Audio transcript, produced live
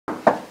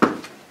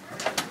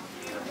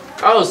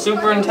Oh,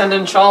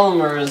 Superintendent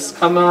Chalmers,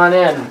 come on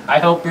in. I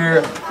hope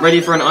you're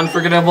ready for an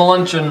unforgettable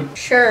luncheon.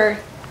 Sure.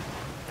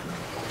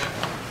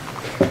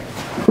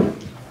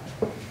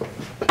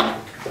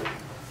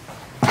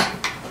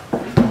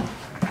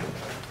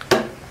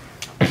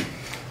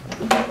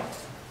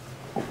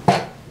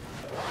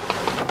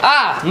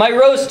 Ah, my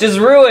roast is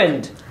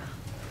ruined.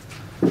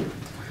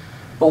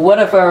 But what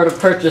if I were to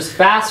purchase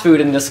fast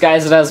food and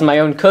disguise it as my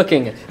own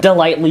cooking?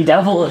 Delightly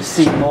devilish,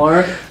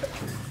 Seymour.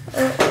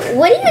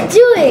 What are you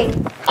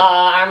doing?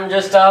 I'm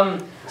just,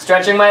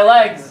 stretching my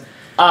legs.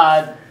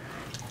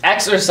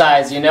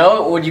 Exercise, you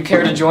know? Would you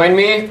care to join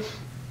me?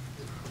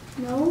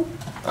 No.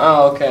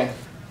 Oh, okay.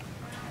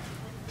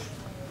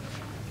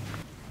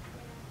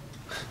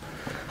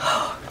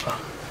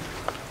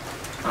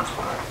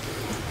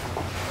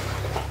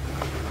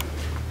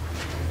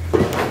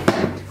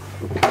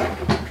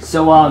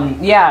 So,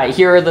 yeah,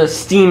 here are the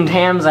steamed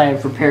hams I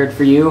have prepared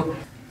for you.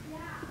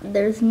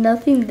 There's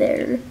nothing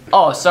there.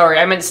 Oh, sorry,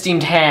 I meant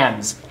steamed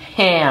hams.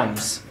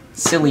 Hams.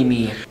 Silly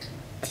me.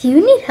 Do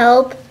you need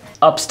help?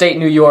 Upstate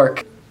New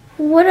York.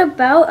 What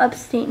about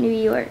upstate New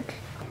York?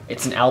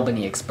 It's an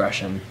Albany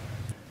expression.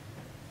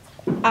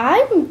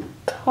 I'm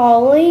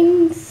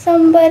calling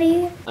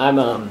somebody.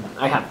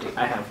 I have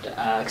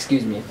to,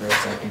 excuse me for a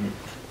second.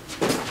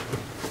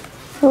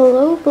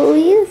 Hello,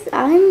 police.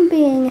 I'm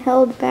being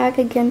held back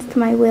against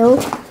my will.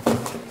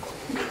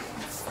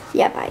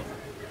 Yeah, bye.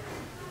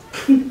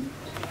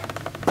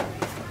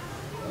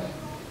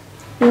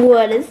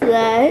 What is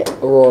that?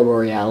 Aurora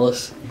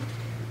Borealis.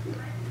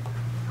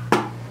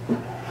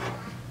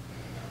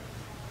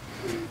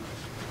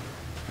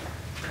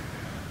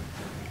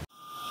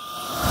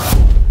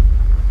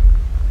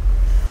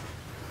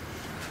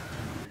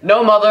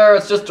 No, Mother,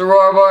 it's just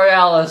Aurora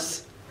Borealis.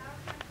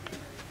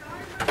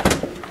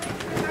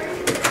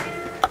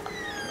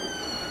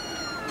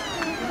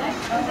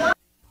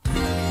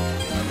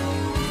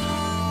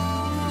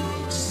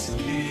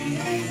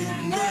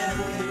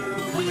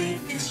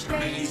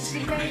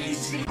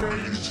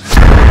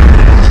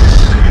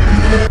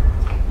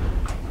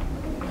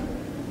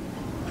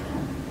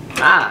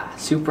 Ah,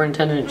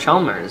 Superintendent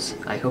Chalmers.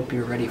 I hope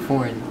you're ready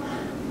for an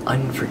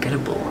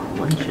unforgettable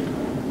luncheon.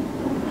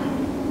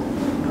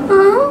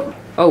 Huh?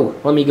 Oh,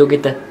 let me go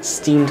get the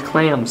steamed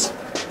clams.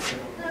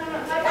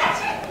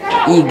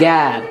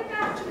 Egad,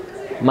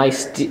 my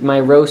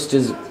roast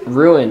is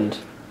ruined.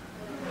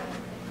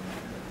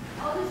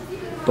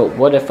 But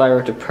what if I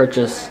were to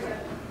purchase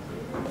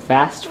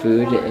fast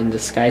food and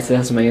disguise it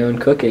as my own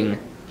cooking?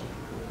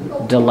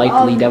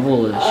 Delightfully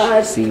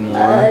devilish,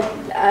 Seymour.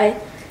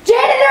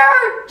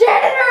 Janitor!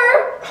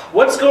 Janitor!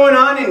 What's going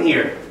on in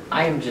here?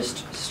 I am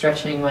just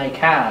stretching my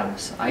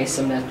calves.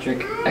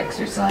 Isometric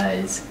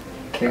exercise.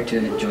 Care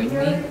to join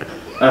me?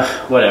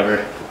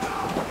 Whatever.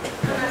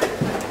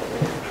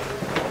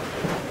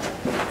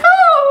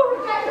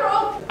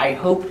 I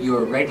hope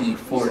you're ready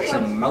for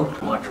some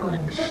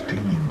mouth-watering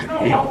steamed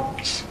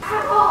hams.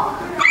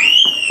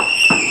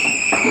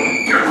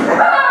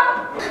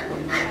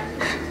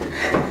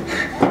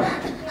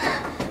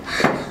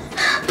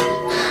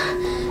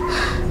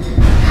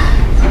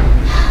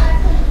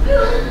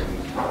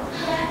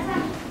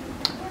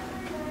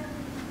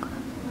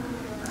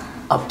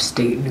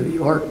 Upstate New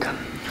York.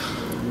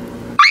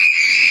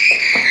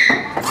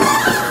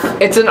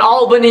 It's an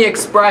Albany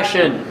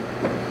expression. What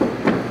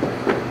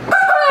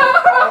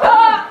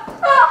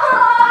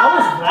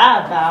was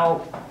that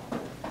about?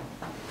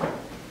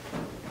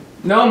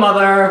 No,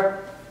 Mother.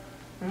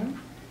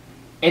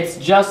 It's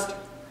just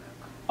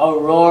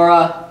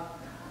Aurora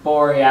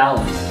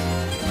Borealis.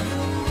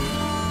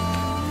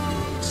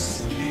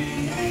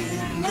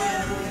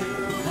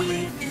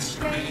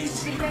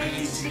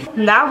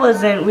 That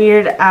wasn't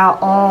weird at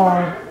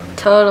all.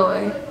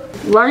 Totally.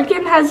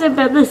 Larkin hasn't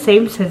been the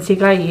same since he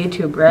got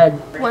YouTube Red.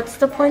 What's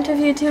the point of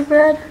YouTube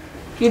Red?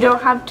 You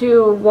don't have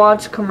to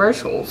watch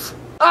commercials.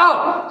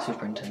 Oh!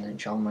 Superintendent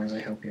Chalmers,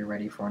 I hope you're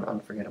ready for an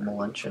unforgettable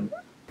luncheon.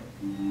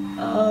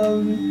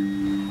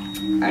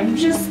 I'm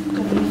just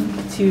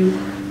going to,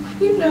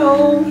 you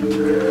know,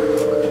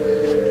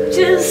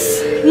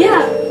 just,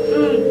 yeah.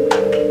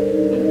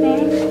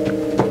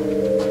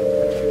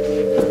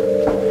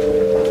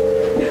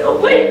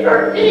 Wait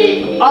for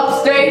me!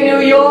 Upstate New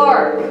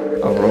York!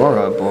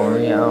 Aurora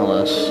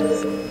Borealis.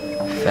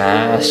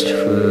 Fast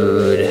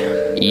food.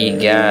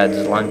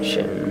 Egad's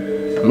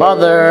luncheon.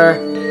 Mother!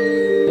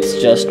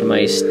 It's just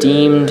my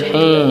steamed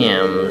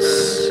hams.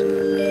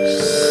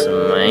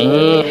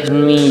 Smash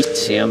me,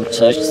 some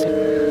such.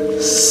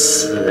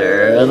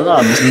 Sir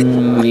loves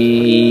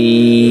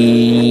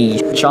me.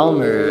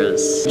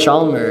 Chalmers.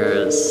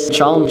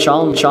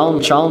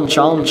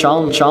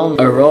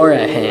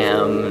 Aurora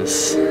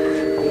hams.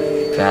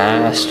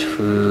 Fast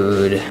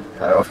food.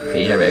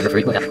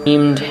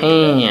 Steamed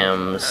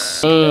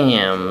hams.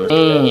 Ham.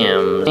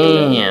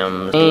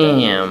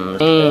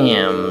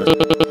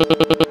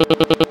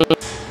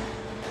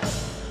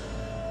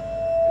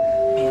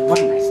 Man, what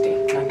am I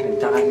doing? I'm not gonna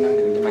die. I'm not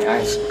gonna get my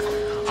eyes.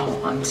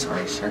 Oh, I'm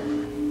sorry, sir.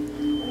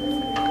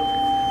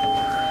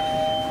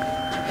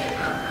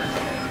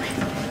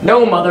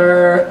 No,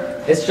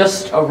 Mother. It's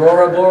just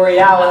Aurora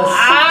Borealis.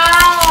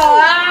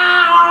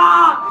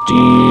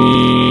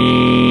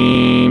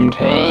 Steam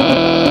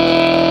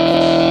Tams.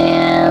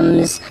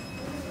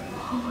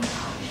 Oh my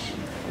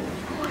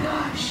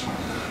gosh.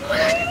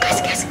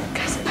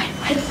 Guys,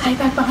 hide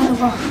back behind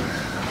the wall.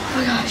 Oh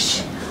my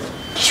gosh.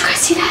 Did you guys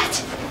see that?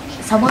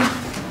 Someone?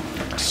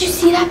 Did you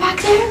see that back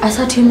there? I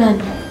saw 2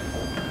 men.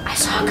 I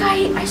saw a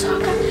guy.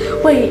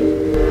 Wait.